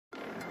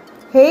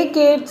Hey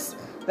kids,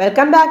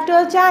 welcome back to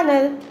our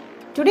channel.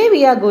 Today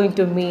we are going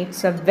to meet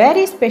some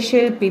very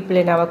special people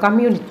in our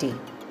community.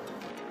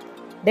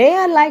 They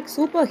are like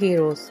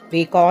superheroes.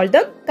 We call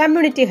them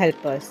community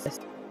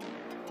helpers.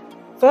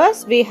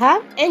 First we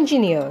have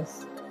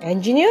engineers.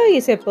 Engineer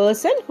is a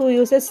person who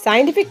uses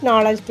scientific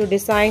knowledge to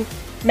design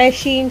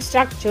machine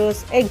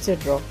structures,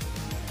 etc.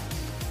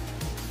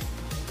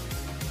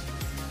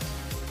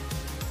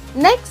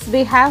 Next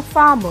we have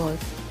farmers.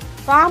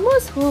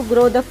 Farmers who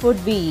grow the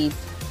food we eat.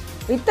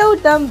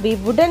 Without them, we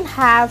wouldn't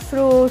have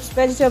fruits,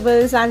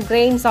 vegetables and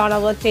grains on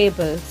our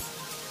tables.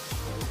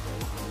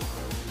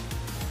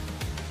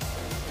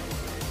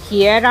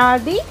 Here are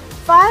the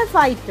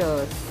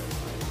firefighters.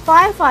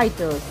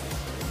 Firefighters.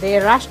 They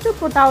rush to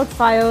put out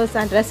fires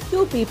and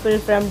rescue people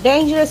from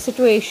dangerous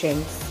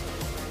situations.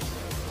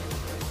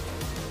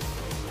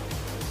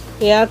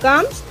 Here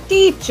comes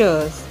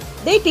teachers.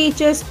 They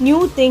teach us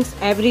new things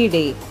every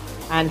day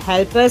and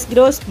help us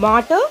grow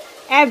smarter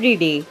every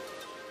day.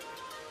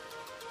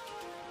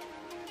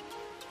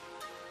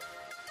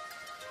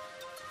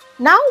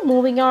 Now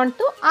moving on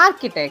to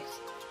architects.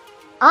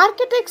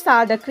 Architects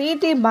are the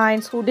creative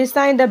minds who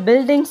design the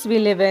buildings we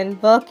live in,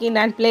 work in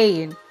and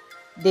play in.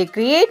 They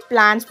create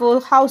plans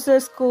for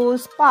houses,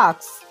 schools,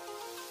 parks.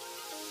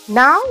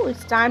 Now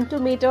it's time to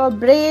meet our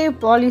brave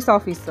police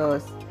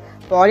officers.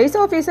 Police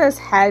officers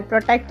help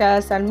protect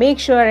us and make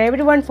sure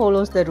everyone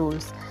follows the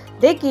rules.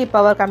 They keep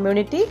our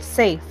community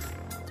safe.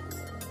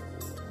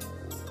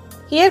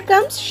 Here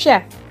comes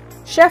chef.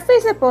 Chef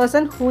is a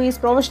person who is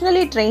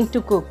professionally trained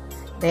to cook.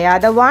 They are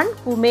the ones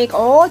who make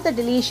all the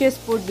delicious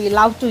food we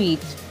love to eat.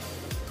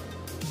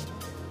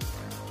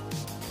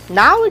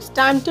 Now it's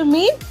time to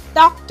meet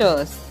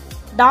doctors.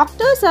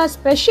 Doctors are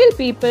special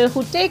people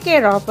who take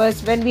care of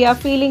us when we are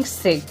feeling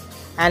sick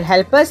and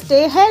help us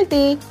stay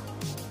healthy.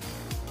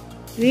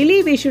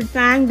 Really, we should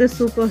thank the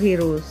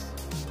superheroes.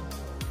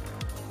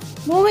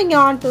 Moving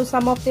on to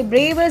some of the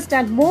bravest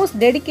and most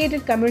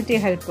dedicated community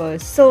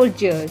helpers,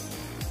 soldiers.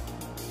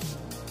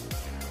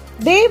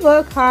 They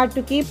work hard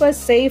to keep us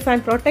safe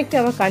and protect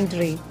our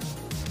country.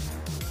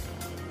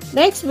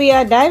 Next, we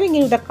are diving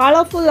into the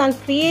colorful and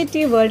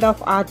creative world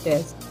of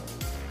artists.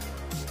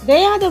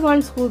 They are the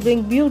ones who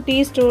bring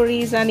beauty,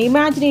 stories, and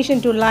imagination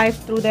to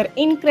life through their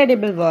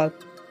incredible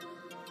work.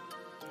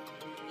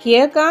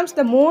 Here comes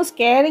the most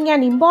caring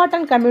and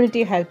important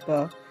community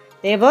helper.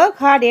 They work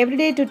hard every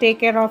day to take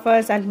care of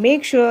us and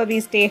make sure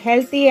we stay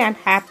healthy and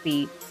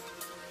happy.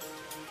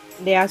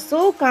 They are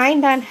so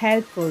kind and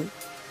helpful.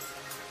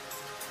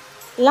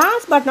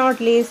 Last but not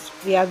least,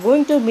 we are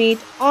going to meet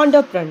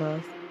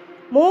entrepreneurs,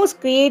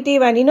 most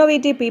creative and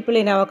innovative people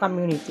in our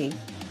community.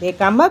 They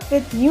come up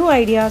with new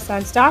ideas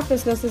and start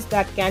businesses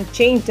that can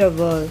change the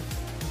world.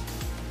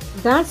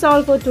 That's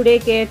all for today,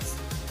 kids.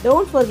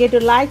 Don't forget to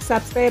like,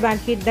 subscribe and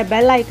hit the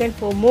bell icon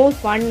for more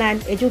fun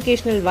and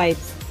educational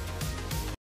vibes.